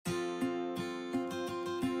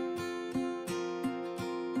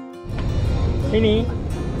Minnie，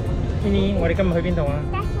我哋今日去邊度啊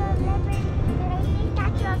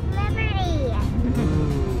Statue of Liberty.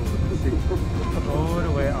 All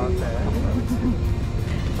the way out there.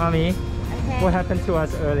 Mommy, what happened to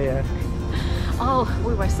us earlier? Oh,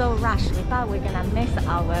 we were so rushed. We thought we were gonna miss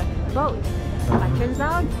our boat. But turns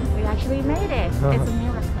out we actually made it. It's a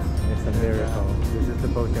miracle. It's a miracle. This is the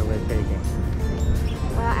boat that we're taking.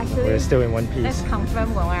 Well, actually, We're still in one piece. let's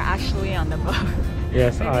confirm when we're actually on the boat.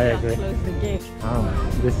 Yes, Maybe I I'll agree. close the gate. Oh,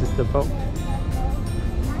 this is the boat.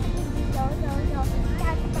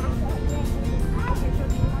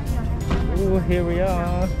 Oh, here we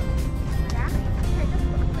are.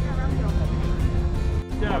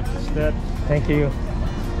 Step. Thank you.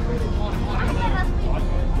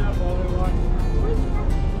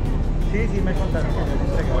 Sí, sí me contaron que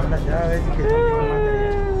dice que van las llaves y que también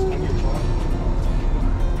material.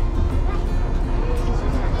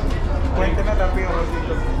 Cuéntenos rápido,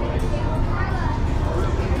 Rosito.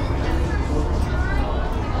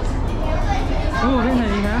 Oh,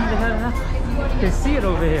 Vincent, you can see it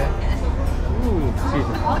over here. Ooh,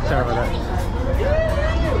 Jesus. Sorry about that.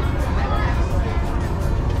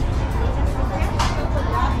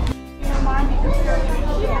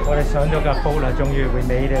 我哋上咗架 boat 啦，終於 we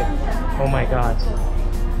made it. Oh my god.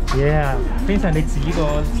 Yeah. Vincent 你指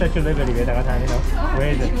個 Statue of Liberty 俾大家睇呢度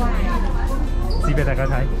 ？Where is it？ 指俾大家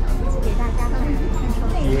睇。指给大家看。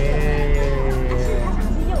Yeah.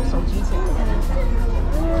 是右手举起来。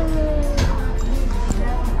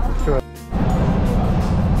Sure.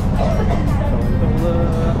 到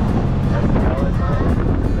啦。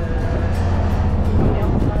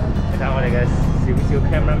你睇我哋嘅小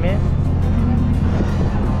cameraman。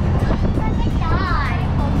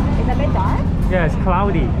 It's a bit dark. Yeah, it's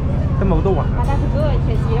cloudy. 都冇多雲。 But that's good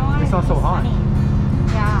because you don't want It's it not so to be hot. sunny.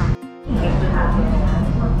 Yeah.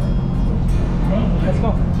 Let's go.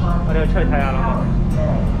 我哋去出去睇下啦。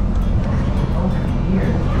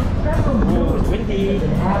Oh, it's windy.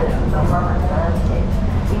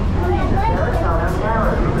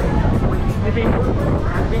呢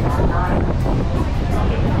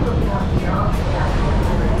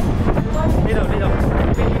度。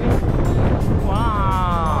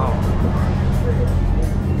Wow.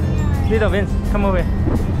 呢度 Vince, come over here.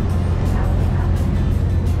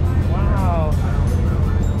 Wow.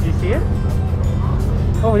 You see it?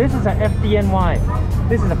 Oh, this is a FDNY.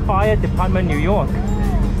 This is a Fire Department New York.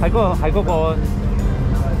 係嗰個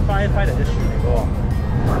firefighter 嘅船嚟嘅喎。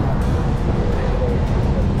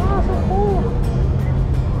Wow, so cool.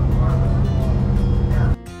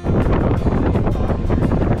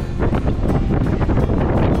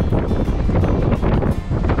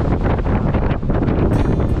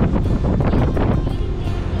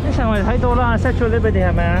 Vincent 我哋睇到啦 ，Statue of Liberty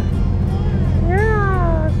係咪啊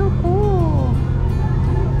 ？Yeah, so cool.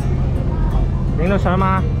 影到相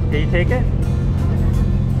嗎？ Did you take it?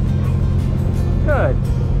 Good.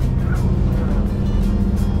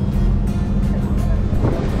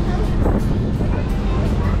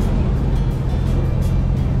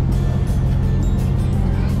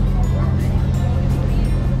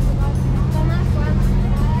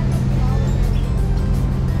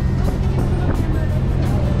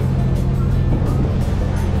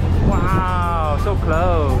 Wow, so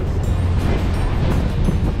close.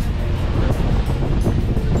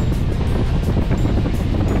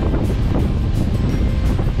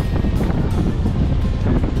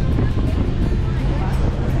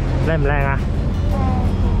 Đẹp không đẹp?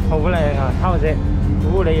 Hầu có đẹp à? How is it?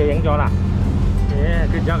 Ủa,你又影咗啦 Yeah,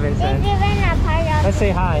 good job, Vincent. Let's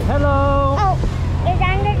say hi. Hello. Oh, it's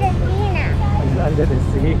under the sea now. It's under the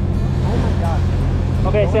sea. Oh my god.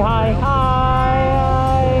 Okay, say hi.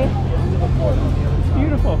 Hi. It's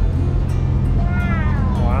beautiful.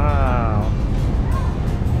 Wow.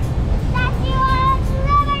 Statue of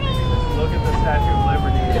Liberty. Look at the Statue of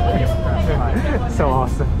Liberty. So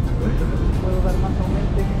awesome.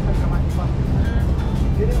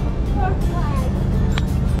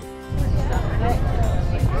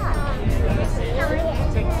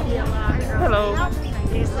 Hello.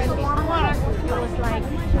 It's like water. It was like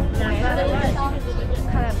kind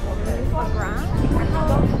of ground.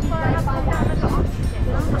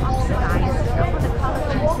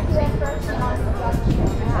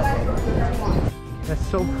 That's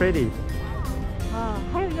so pretty.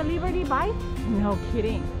 Hey, the Liberty bike? No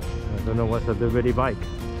kidding. I don't know what's a Liberty bike.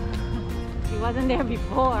 He wasn't there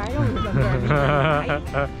before. I don't remember. I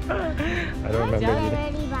don't remember either.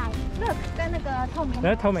 Liberty bike. Look, 在那個透明。你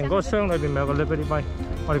喺透明嗰個箱裏邊咪有個 Liberty bike？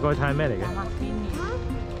我哋過去睇係咩嚟嘅？ Yeah,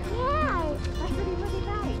 that's the Liberty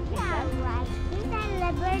bike. Yeah, right. Isn't that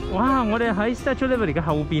Liberty? 哇！我哋喺 Statue of Liberty 嘅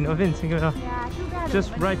後邊，我先見到。Yeah, too bad. Just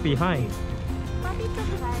right behind.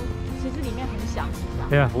 想一下。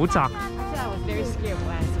 Yeah, 好窄。 Actually, I was very scared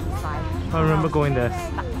when I was inside. I remember going there.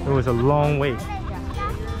 It was a long way.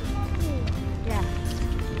 Yeah.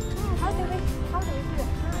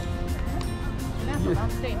 我们要走到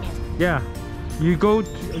对面。 Yeah, you go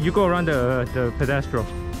around the pedestrian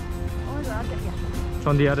我们走到这边。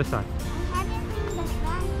 on the other side. I haven't seen the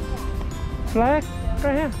flag yet. Flag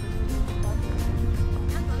right here.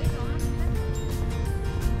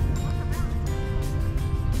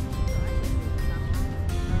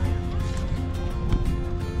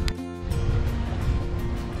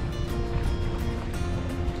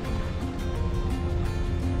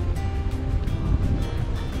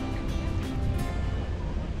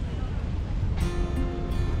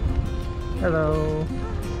 Hello.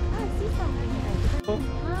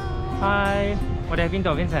 Hi. 我哋喺邊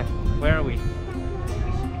度 Vincent? Where are we?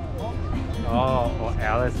 Oh,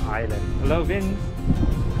 Alice Island. Hello, Vince.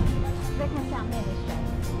 再看下面的水。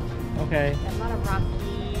 Okay. A lot of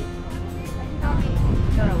rocky. Oh.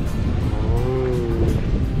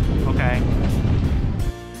 Okay.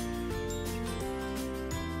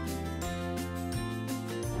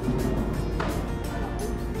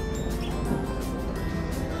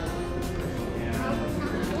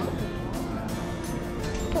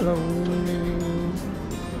 Hello.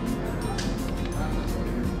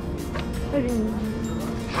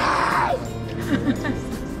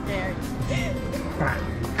 Scared.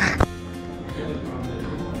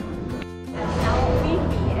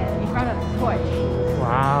 In front of the porch.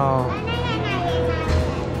 Wow.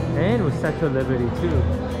 And with Statue of Liberty too.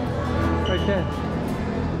 Right there.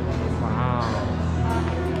 Wow.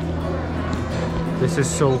 This is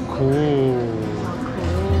so cool.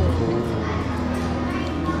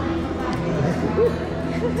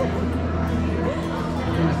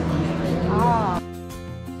 Oh.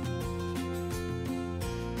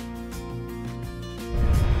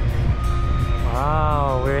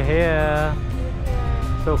 Wow, we're here.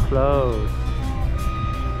 So close.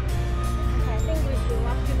 I think we should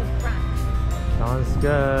walk to the front. Sounds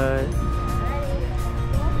good.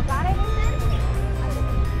 Got it, Vincent?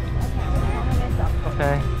 Okay.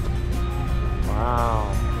 Okay. Wow.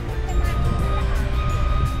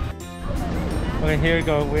 Okay, here we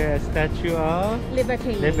go. We're at Statue of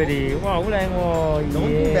Liberty. Liberty. Wow, 好靚喎. Don't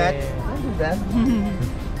do that. Don't do that.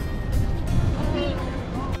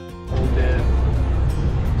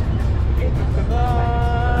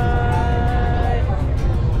 Bye.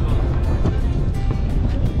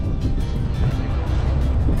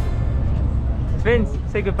 Vince,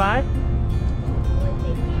 say goodbye.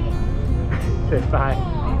 Say bye.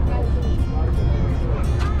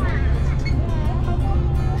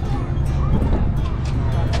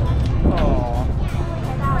 Oh,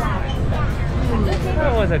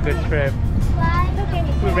 that was a good trip.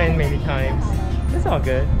 We ran many times. It's all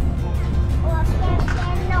good.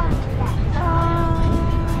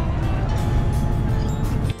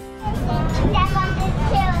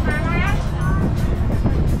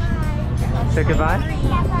 Say goodbye.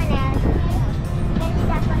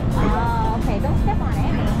 Oh, okay. Don't step on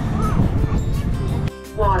it.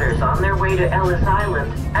 Waters on their way to Ellis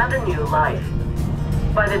Island and a new life.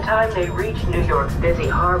 By the time they reached New York's busy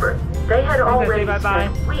harbor, they had already bye-bye.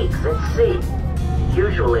 spent weeks at sea,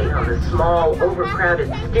 usually on the small,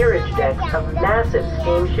 overcrowded steerage decks of massive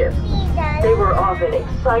steamships. They were often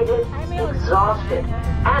excited, exhausted,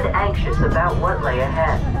 and anxious about what lay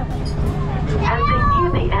ahead. As they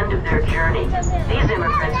neared the end of their journey, these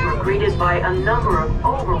immigrants were greeted by a number of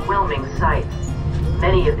overwhelming sights.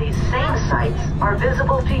 Many of these same sights are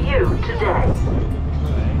visible to you today.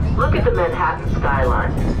 Look at the Manhattan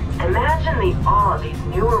skyline. Imagine the awe these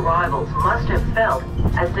new arrivals must have felt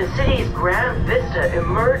as the city's grand vista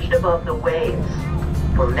emerged above the waves.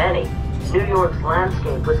 For many, New York's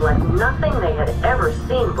landscape was like nothing they had ever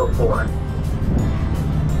seen before.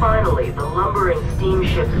 Finally, the lumbering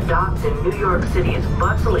steamships docked in New York City's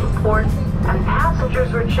bustling port, and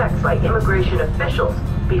passengers were checked by immigration officials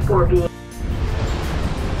before being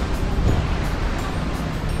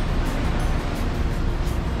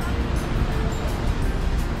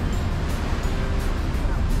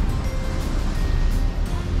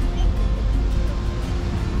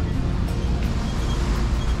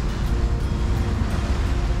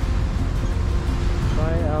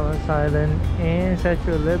Island and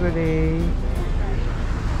Statue of Liberty.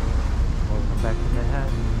 Welcome back to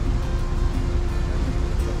Manhattan.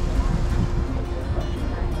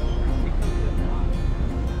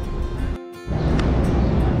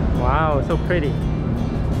 Wow, so pretty.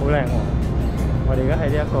 好靚喎！我哋而家喺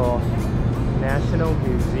呢一個 National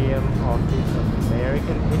Museum of the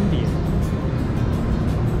American Indian。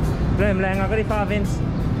靚唔靚啊？嗰啲花 Vince？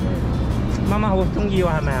媽媽好中意喎，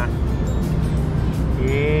係咪啊？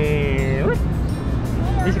耶！喂，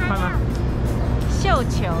你食飯嗎？繡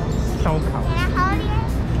球。繡球。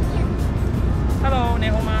Hello， 你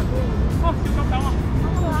好嗎？哦，小狗狗啊。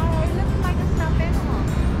Wow, it looks like a stuffed animal.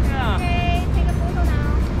 Yeah. Okay, take a photo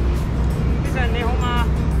now. Vincent， 你好嗎？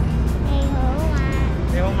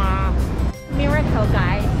你好嗎？ Miracle,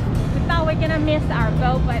 guys. We thought we were gonna miss our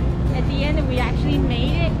boat, but at the end we actually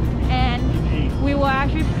made it, and we were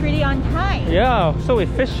actually pretty on time. Yeah, so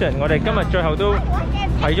efficient. 我哋今日最後都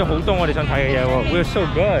睇咗好多我哋想睇嘅嘢喎。We're so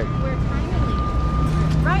good. We're timely.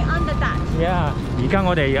 Right on the dot. Yeah. 而家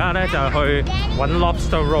我哋咧就去揾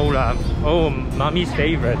lobster roll 啦。Oh, Mommy's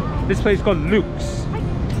favorite. This place called Luke's.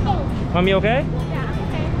 Mommy okay? Yeah,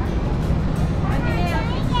 okay. 我今天要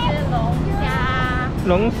去吃龙虾。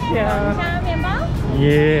龍蝦。龙虾面包。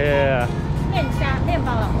Yeah. 面包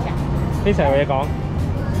龍蝦。呢成有嘢講。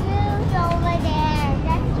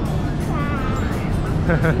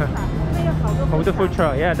好多 food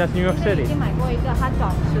truck. Yeah, that's New York 已 City. 經買過一個 hot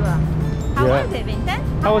dog 吃了。How was it, Vincent?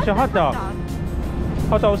 How was your hot dog?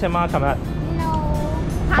 Hot dog 好食嗎？琴日？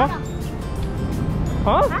嚇？嚇？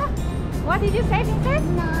 What did you say, Vincent?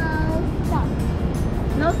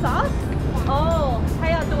 No sauce? Oh, 它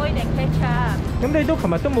要多一點 ketchup. 咁你都琴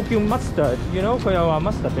日都冇叫 mustard，you know 佢又話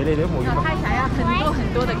mustard 俾你，你都冇要。它想要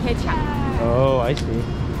很多的 ketchup. Oh, I see.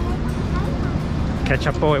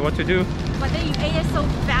 Ketchup boy, what to do? But then you ate it so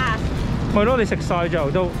fast. 係咯，你食晒就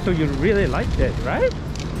都 ，so you really liked it, right?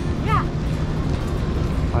 Yeah.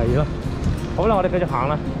 係咯。好啦，我哋繼續行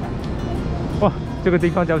啦。哇，這個地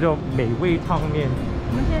方叫做美味湯麵。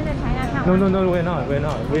我們現在在台下看。No, no, no, we're not. We're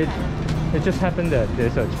not. It just happened that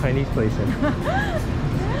there's a Chinese place in.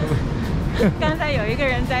 剛才有一個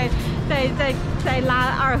人在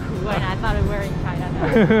拉二胡 and I thought we were in China.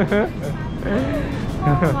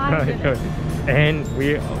 Oh my goodness. And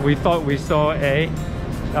we thought we saw a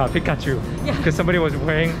Pikachu because somebody was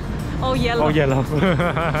wearing yellow. yellow. It's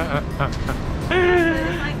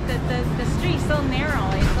like the street is so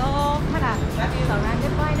narrow. It's all kind of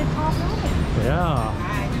surrounded by the tall buildings. Yeah.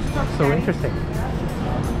 So interesting.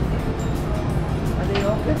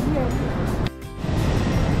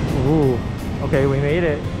 Ooh. Okay, we made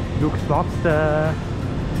it. Luke's Lobster.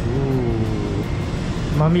 Ooh.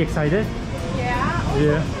 Mommy excited? Yeah.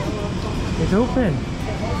 Yeah. It's open.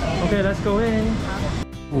 Okay, let's go in.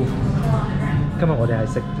 Ooh. 今日我哋係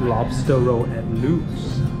食 lobster roll at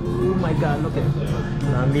Luke's. Oh my god, look at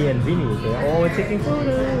Nami and Vinny. They're all taking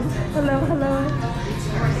photos. Hello, hello.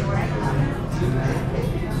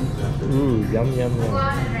 Ooh, yum, yum, yum.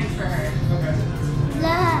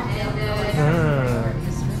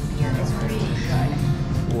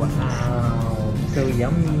 Wow, so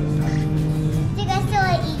yummy. 这个是我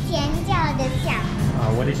以前叫的小。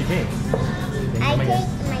What did you take? I take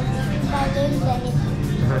my balloon.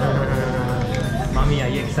 Mommy, are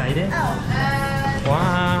you excited?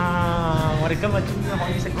 Wow, 我哋今日終於可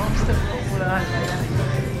以食 lobster roll 啦！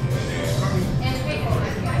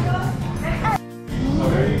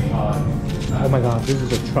 Oh my god, this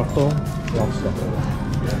is a truffle lobster.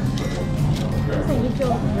 So you do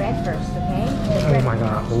red first, okay? Oh my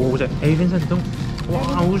god, 好好食！誒 Vincent 都，哇，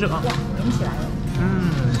好好食啊！捲起來了。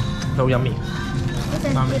好 yummy。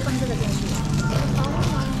Vincent，可以放這個進去。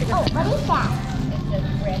Oh, what is that?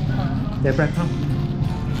 The bread pan。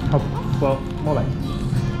好，我摸嚟。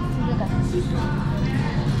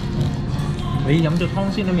你飲咗湯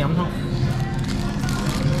先，你未飲湯。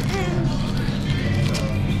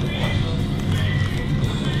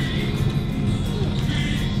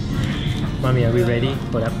Mommy, are we ready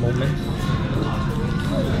for that moment?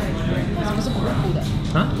 什麼是苦苦的？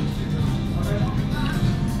啊？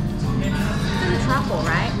這是 truffle,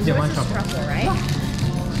 right? Yeah, one Yours is truffle. truffle, right?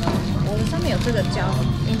 我的上面有這個叫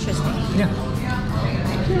interesting. Yeah.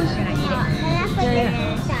 Can I eat it?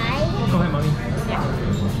 Go ahead, Mommy. Yeah.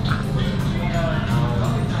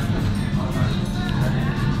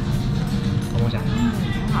 好唔好食？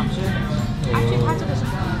很好吃。Actually，它這個是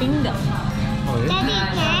冰的。 Daddy,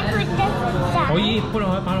 can I put this 可以鋪落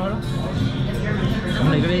去，擺落去咯。咁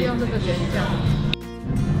你嗰啲用這個卷這樣。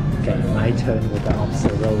Okay, my turn with the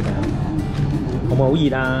lobster roll now. 好唔好熱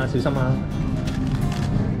啊？小心啊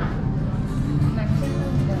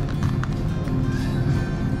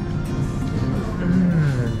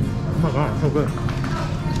！Oh my god, so good.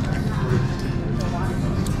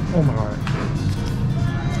 Oh my god,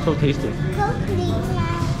 so tasty. So clean.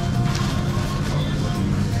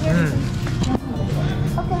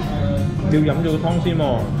 Okay. 要飲咗個湯先喎。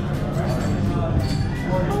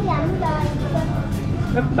我飲咗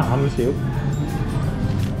一啖少。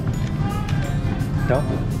有。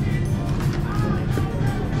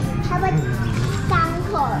差不多3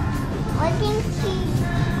口。我已經試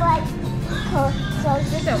過口手指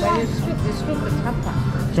就為要 scoop the top 啊。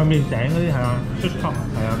上面頂嗰啲係啊，出 top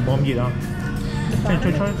係啊，冇咁熱啊，即係吹。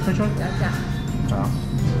有一隻。係啊。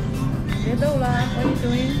你到啦，what are you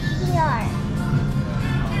doing? Here.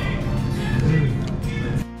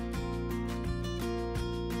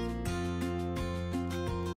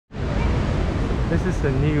 This is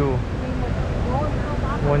the new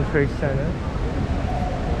One Trade Center.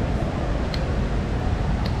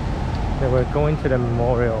 Then we're going to the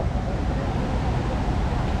memorial.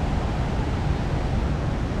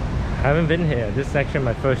 I haven't been here. This is actually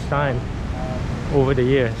my first time over the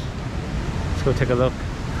years. Let's go take a look.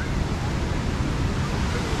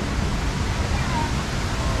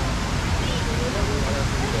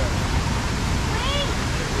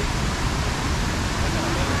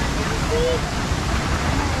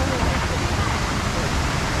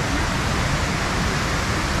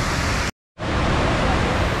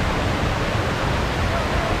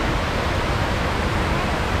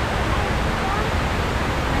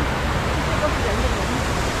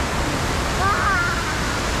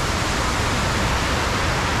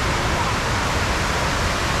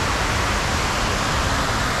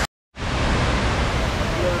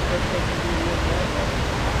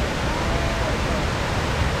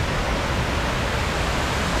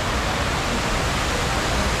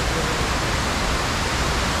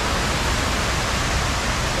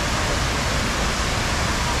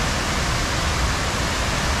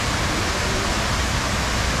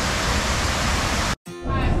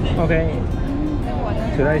 Okay,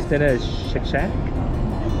 tonight's dinner is Shake Shack.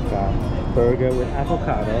 Got burger with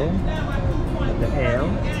avocado, the ale,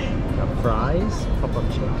 got fries, pop-up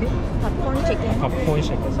chicken. Popcorn chicken. Popcorn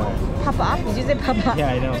chicken, sorry. Pop up? Did you say pop up?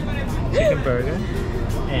 Yeah, I know. Chicken burger.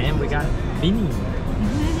 And we got Vinny.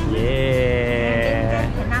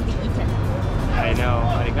 Yeah. Cannot be eaten. I know.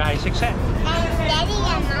 I got Shake Shack.